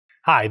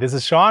Hi, this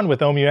is Sean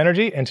with Ohmmu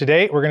Energy, and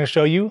today we're going to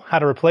show you how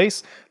to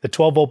replace the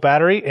 12-volt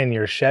battery in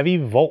your Chevy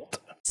Volt.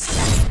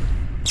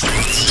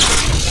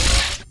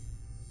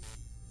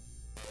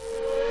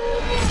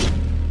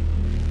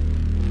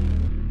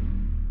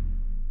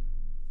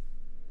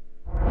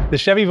 The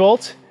Chevy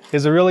Volt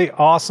is a really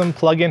awesome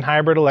plug-in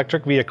hybrid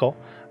electric vehicle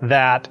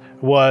that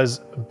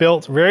was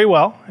built very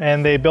well,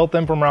 and they built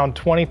them from around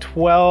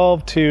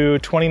 2012 to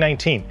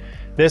 2019.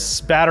 This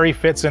battery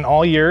fits in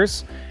all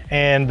years,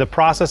 and the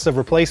process of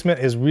replacement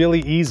is really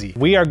easy.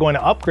 We are going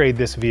to upgrade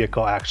this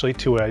vehicle actually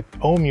to a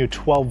Ohmmu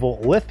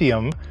 12-volt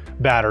lithium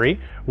battery,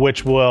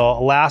 which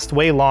will last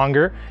way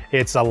longer.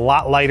 It's a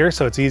lot lighter,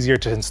 so it's easier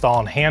to install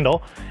and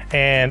handle,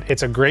 and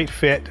it's a great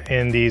fit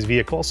in these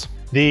vehicles.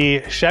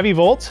 The Chevy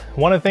Volt,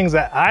 one of the things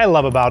that I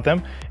love about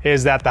them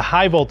is that the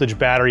high voltage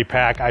battery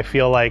pack, I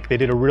feel like they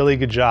did a really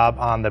good job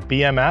on the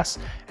BMS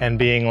and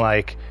being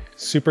like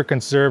super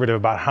conservative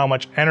about how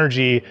much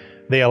energy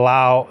they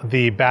allow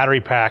the battery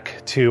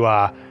pack to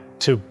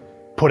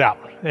put out.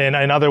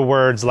 In other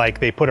words, like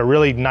they put a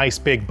really nice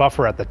big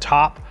buffer at the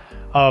top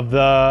of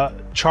the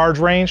charge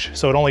range,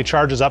 so it only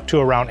charges up to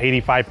around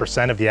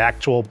 85% of the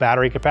actual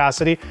battery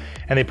capacity,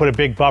 and they put a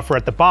big buffer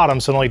at the bottom,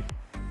 so it only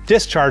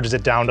discharges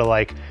it down to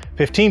like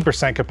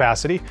 15%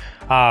 capacity,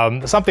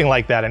 something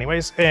like that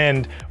anyways.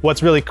 And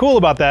what's really cool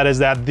about that is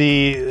that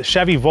the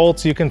Chevy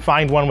Volts, you can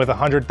find one with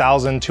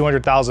 100,000,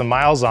 200,000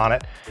 miles on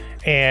it,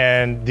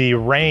 and the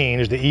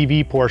range, the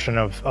EV portion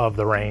of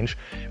the range,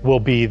 will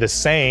be the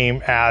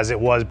same as it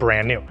was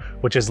brand new,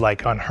 which is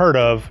like unheard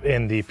of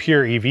in the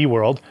pure EV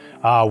world,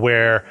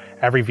 where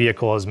every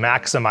vehicle is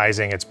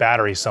maximizing its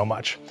battery so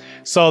much.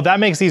 So that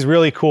makes these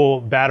really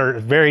cool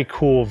very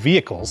cool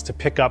vehicles to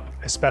pick up,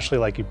 especially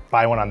like you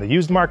buy one on the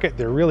used market.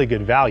 They're really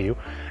good value.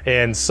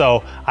 And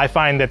so I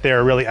find that they're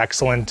a really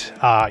excellent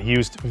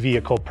used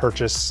vehicle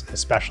purchase,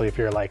 especially if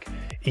you're like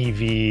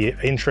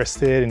EV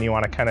interested and you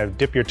want to kind of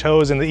dip your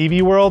toes in the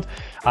EV world,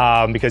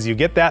 because you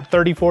get that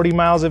 30-40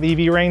 miles of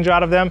EV range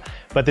out of them,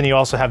 but then you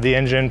also have the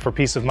engine for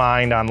peace of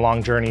mind on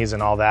long journeys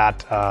and all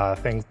that,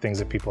 things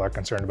that people are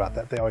concerned about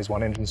that they always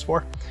want engines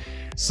for.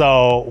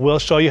 So we'll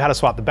show you how to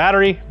swap the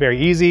battery,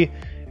 very easy.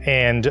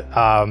 And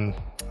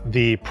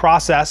the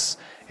process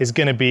is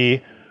going to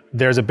be,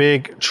 there's a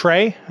big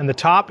tray in the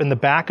top and the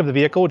back of the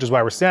vehicle, which is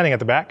why we're standing at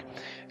the back.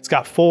 It's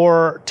got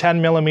 4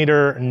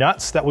 10mm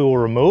nuts that we will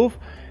remove.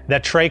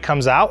 That tray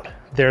comes out.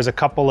 There's a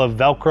couple of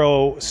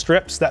Velcro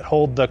strips that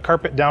hold the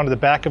carpet down to the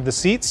back of the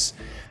seats.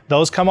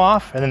 Those come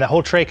off, and then the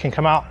whole tray can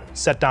come out,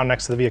 set down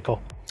next to the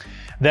vehicle.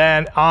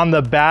 Then on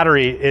the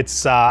battery,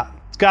 it's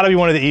gotta be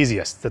one of the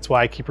easiest. That's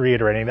why I keep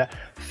reiterating that.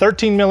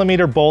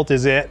 13mm bolt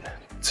is it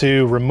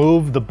to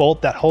remove the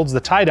bolt that holds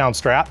the tie down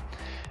strap.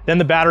 Then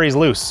the battery is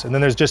loose. And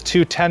then there's just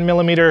 2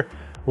 10mm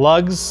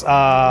lugs,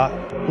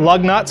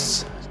 lug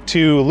nuts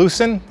to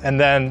loosen, and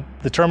then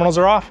the terminals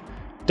are off,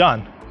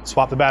 done.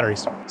 Swap the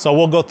batteries. So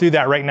we'll go through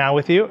that right now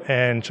with you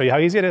and show you how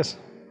easy it is.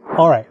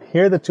 All right,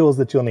 here are the tools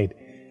that you'll need.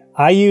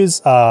 I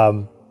use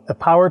a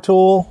power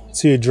tool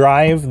to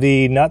drive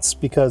the nuts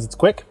because it's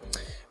quick,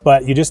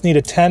 but you just need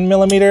a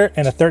 10mm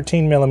and a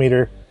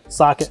 13mm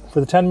socket. For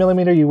the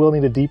 10mm, you will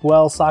need a deep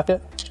well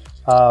socket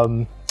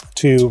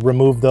to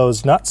remove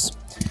those nuts.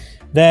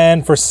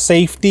 Then for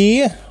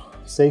safety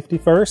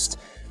first,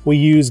 we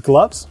use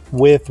gloves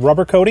with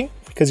rubber coating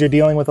because you're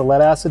dealing with a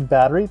lead acid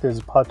battery. There's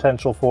a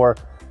potential for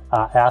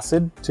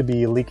acid to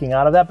be leaking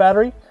out of that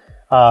battery.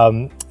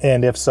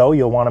 And if so,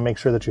 you'll want to make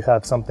sure that you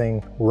have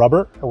something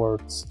rubber or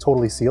it's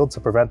totally sealed to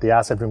prevent the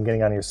acid from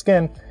getting on your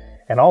skin.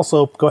 And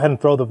also go ahead and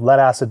throw the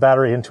lead acid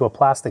battery into a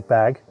plastic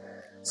bag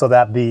so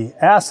that the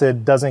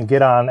acid doesn't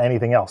get on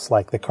anything else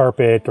like the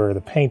carpet or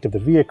the paint of the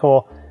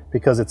vehicle,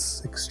 because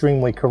it's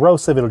extremely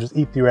corrosive. It'll just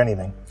eat through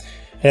anything.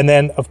 And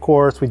then of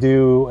course we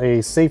do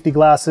a safety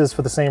glasses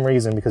for the same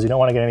reason, because you don't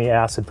want to get any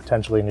acid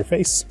potentially in your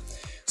face.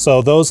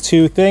 So those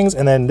two things,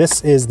 and then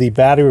this is the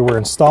battery we're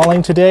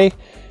installing today.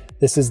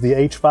 This is the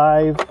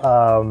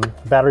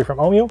H5 battery from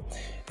Ohmmu,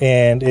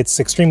 and it's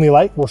extremely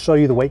light. We'll show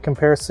you the weight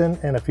comparison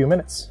in a few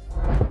minutes.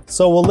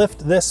 So we'll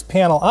lift this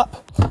panel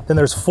up. Then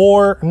there's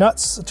 4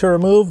 nuts to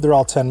remove. They're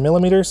all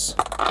 10mm.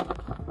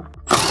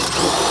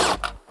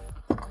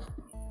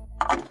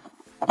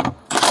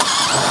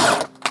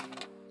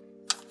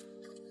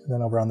 And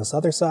then over on this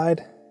other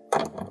side.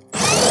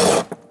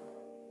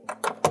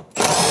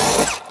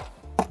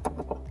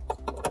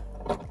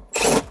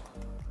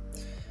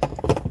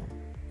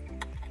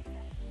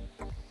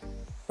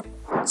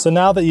 So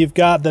now that you've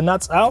got the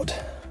nuts out,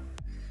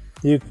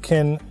 you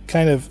can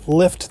kind of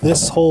lift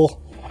this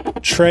whole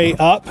tray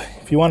up.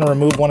 If you want to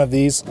remove one of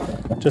these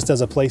just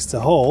as a place to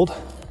hold,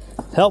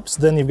 helps.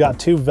 Then you've got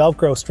 2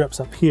 Velcro strips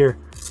up here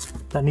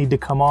that need to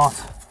come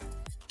off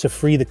to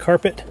free the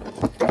carpet.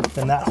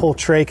 Then that whole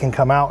tray can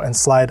come out and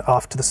slide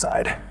off to the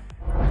side.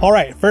 All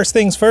right, first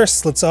things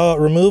first, let's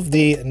remove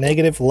the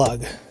negative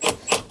lug.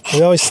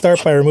 We always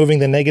start by removing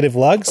the negative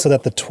lug so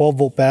that the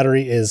 12-volt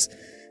battery is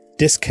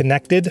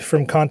disconnected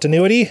from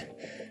continuity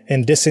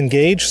and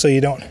disengaged, so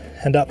you don't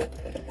end up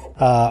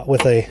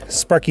with a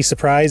sparky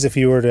surprise if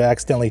you were to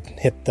accidentally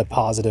hit the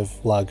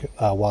positive lug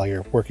while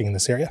you're working in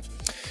this area.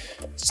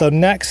 So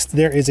next,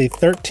 there is a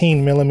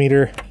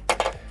 13mm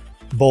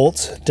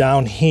bolt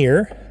down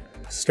here,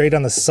 straight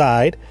on the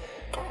side.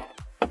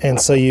 And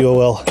so you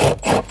will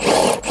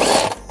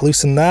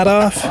loosen that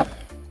off.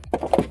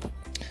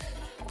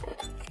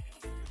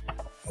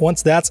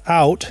 Once that's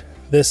out,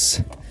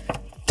 this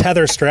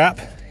tether strap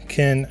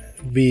can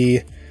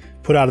be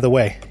put out of the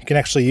way. You can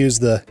actually use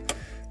the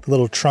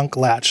little trunk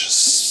latch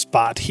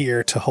spot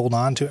here to hold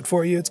on to it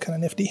for you. It's kind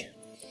of nifty.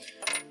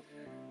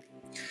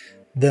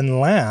 Then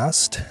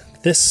last,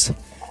 this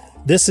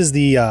is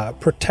the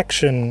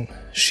protection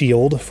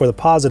shield for the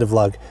positive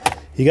lug.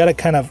 You got to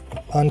kind of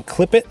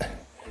unclip it,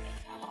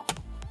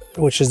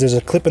 which is there's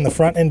a clip in the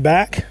front and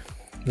back.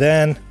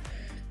 Then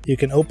you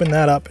can open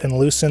that up and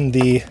loosen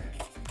the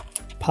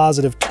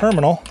positive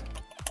terminal.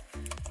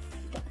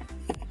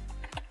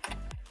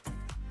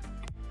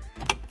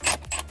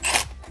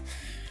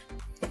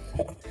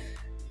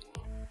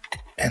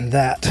 And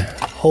that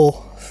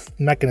whole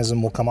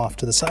mechanism will come off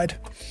to the side.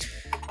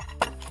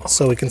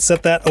 So we can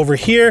set that over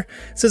here.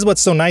 This is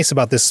what's so nice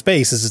about this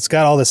space is it's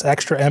got all this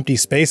extra empty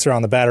space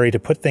around the battery to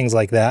put things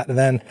like that. And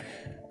then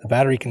the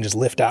battery can just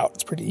lift out.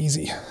 It's pretty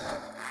easy.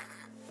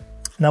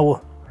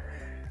 Now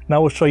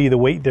we'll show you the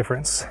weight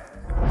difference.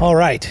 All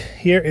right,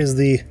 here is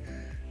the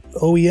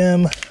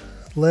OEM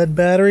lead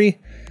battery.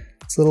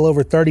 It's a little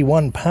over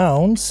 31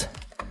 pounds.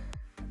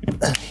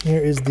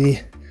 Here is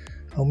the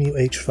Ohmmu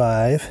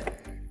H5,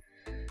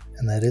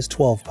 and that is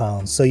 12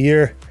 pounds. So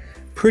you're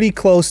pretty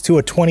close to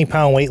a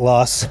 20-pound weight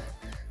loss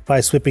by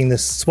swapping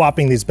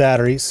these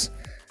batteries.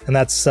 And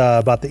that's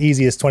about the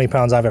easiest 20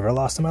 pounds I've ever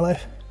lost in my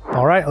life.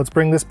 All right, let's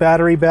bring this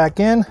battery back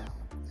in.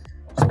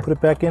 Just put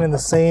it back in the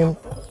same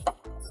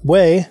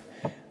way.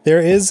 There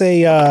is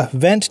a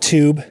vent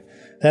tube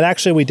that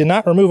actually we did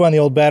not remove on the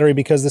old battery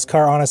because this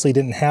car honestly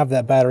didn't have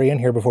that battery in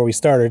here before we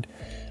started.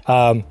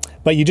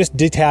 But you just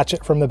detach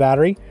it from the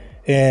battery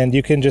and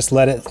you can just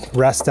let it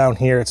rest down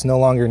here. It's no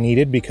longer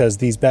needed because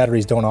these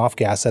batteries don't off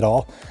gas at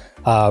all.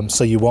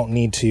 So you won't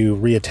need to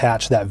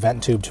reattach that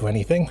vent tube to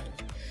anything.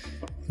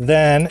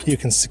 Then you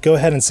can go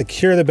ahead and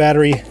secure the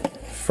battery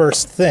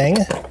first thing.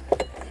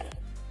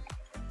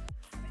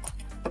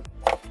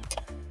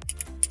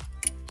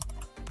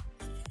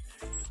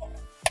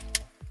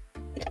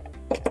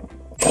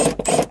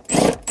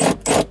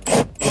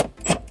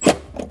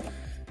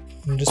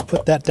 And just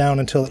put that down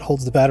until it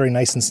holds the battery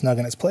nice and snug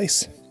in its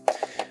place.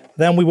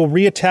 Then we will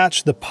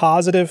reattach the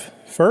positive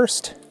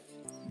first.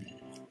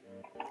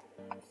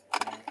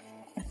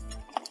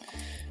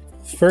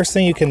 First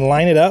thing, you can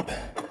line it up,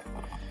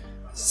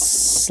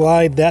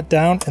 slide that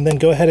down, and then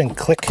go ahead and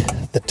click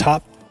the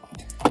top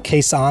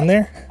case on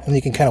there, and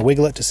you can kind of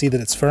wiggle it to see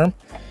that it's firm.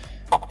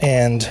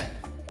 And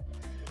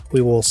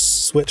we will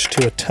switch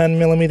to a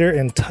 10mm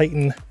and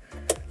tighten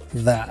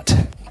that.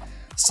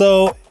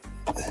 So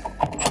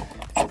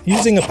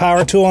using a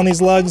power tool on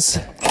these lugs,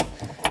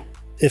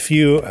 if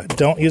you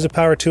don't use a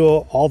power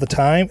tool all the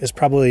time, is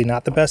probably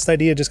not the best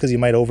idea just because you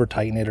might over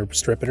tighten it or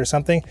strip it or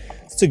something.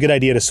 It's a good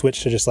idea to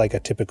switch to just like a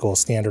typical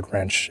standard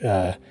wrench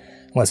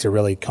unless you're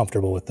really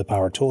comfortable with the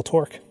power tool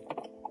torque.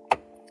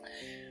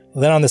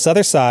 Then on this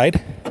other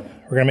side,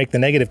 we're gonna make the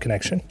negative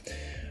connection.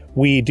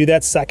 We do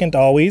that second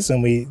always,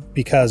 and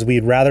because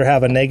we'd rather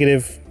have a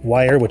negative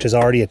wire, which is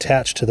already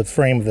attached to the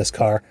frame of this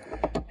car,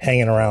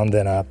 hanging around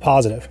than a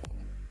positive.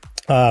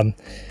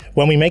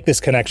 When we make this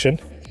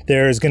connection,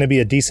 there's going to be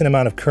a decent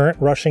amount of current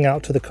rushing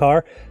out to the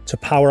car to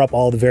power up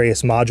all the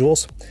various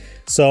modules.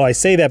 So I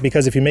say that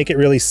because if you make it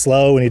really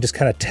slow and you just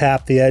kind of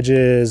tap the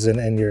edges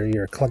and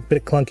you're a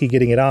bit clunky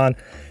getting it on,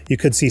 you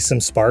could see some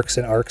sparks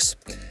and arcs.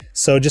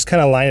 So just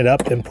kind of line it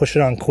up and push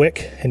it on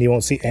quick and you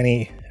won't see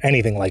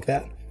anything like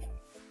that.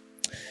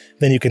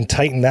 Then you can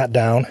tighten that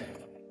down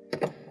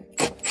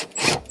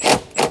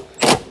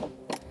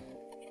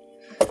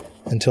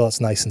until it's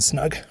nice and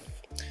snug.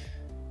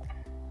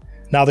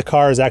 Now the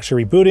car is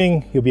actually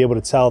rebooting. You'll be able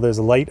to tell there's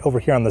a light over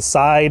here on the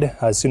side.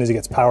 As soon as it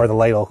gets power, the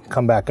light will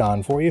come back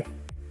on for you.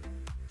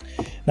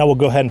 Now we'll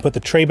go ahead and put the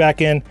tray back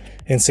in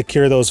and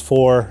secure those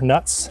 4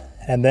 nuts,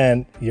 and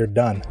then you're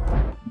done.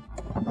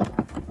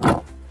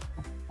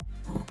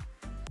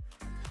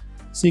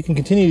 So you can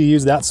continue to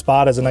use that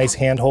spot as a nice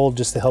handhold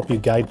just to help you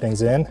guide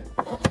things in.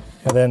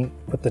 And then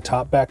put the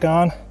top back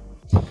on.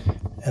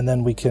 And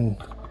then we can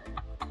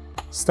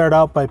start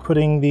out by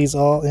putting these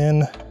all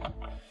in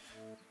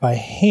by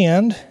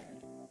hand.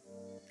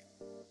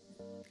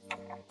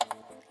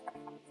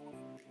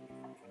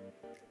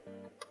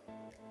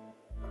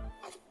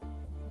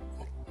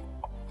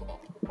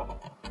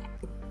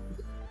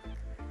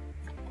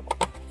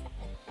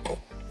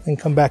 And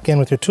come back in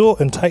with your tool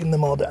and tighten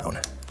them all down.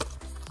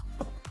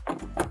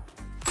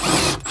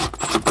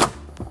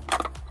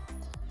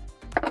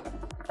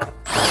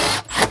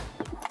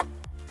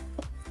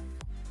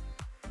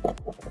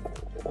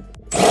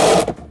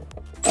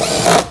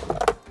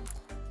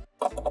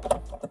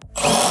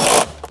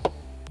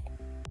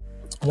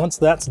 Once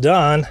that's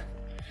done,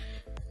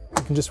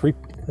 you can just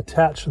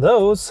reattach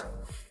those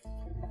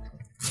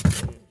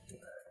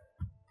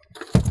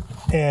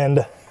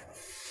And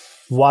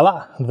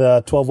voila,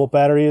 the 12-volt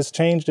battery is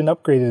changed and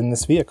upgraded in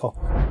this vehicle.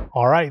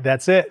 All right,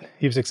 that's it.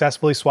 You've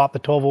successfully swapped the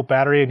 12-volt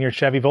battery in your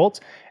Chevy Volt,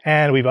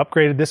 and we've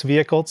upgraded this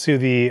vehicle to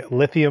the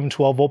lithium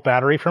 12-volt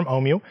battery from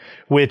Ohmmu,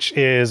 which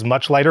is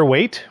much lighter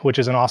weight, which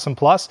is an awesome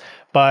plus.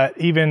 But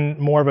even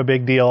more of a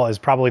big deal is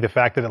probably the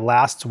fact that it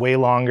lasts way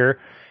longer,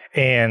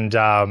 and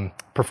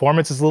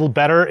performance is a little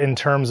better in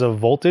terms of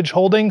voltage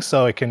holding.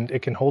 So it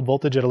can hold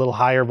voltage at a little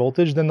higher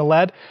voltage than the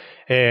lead.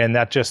 And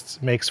that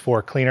just makes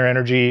for cleaner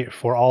energy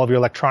for all of your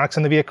electronics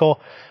in the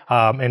vehicle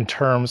in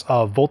terms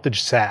of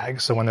voltage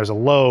sag. So when there's a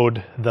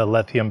load, the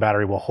lithium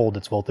battery will hold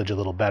its voltage a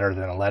little better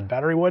than a lead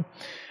battery would.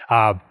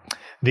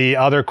 The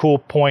other cool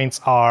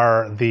points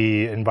are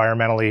the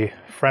environmentally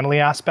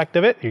friendly aspect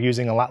of it. You're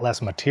using a lot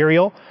less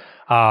material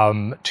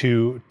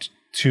to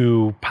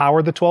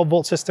power the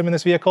 12-volt system in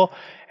this vehicle.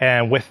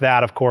 And with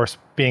that, of course,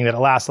 being that it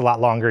lasts a lot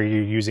longer,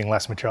 you're using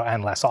less material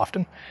and less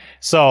often.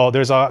 So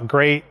there's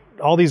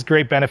all these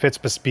great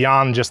benefits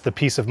beyond just the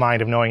peace of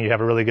mind of knowing you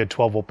have a really good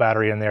 12-volt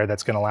battery in there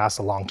that's going to last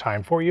a long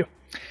time for you.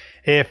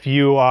 If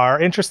you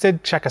are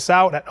interested, check us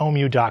out at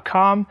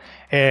ohmmu.com.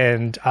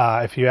 And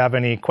if you have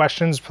any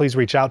questions, please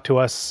reach out to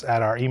us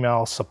at our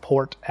email,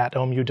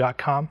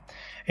 support@ohmmu.com.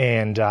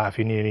 And if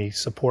you need any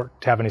support,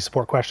 have any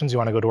support questions, you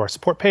want to go to our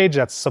support page,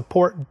 that's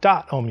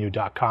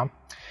support.ohmmu.com.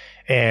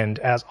 And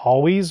as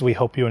always, we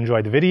hope you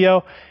enjoyed the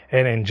video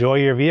and enjoy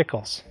your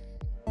vehicles.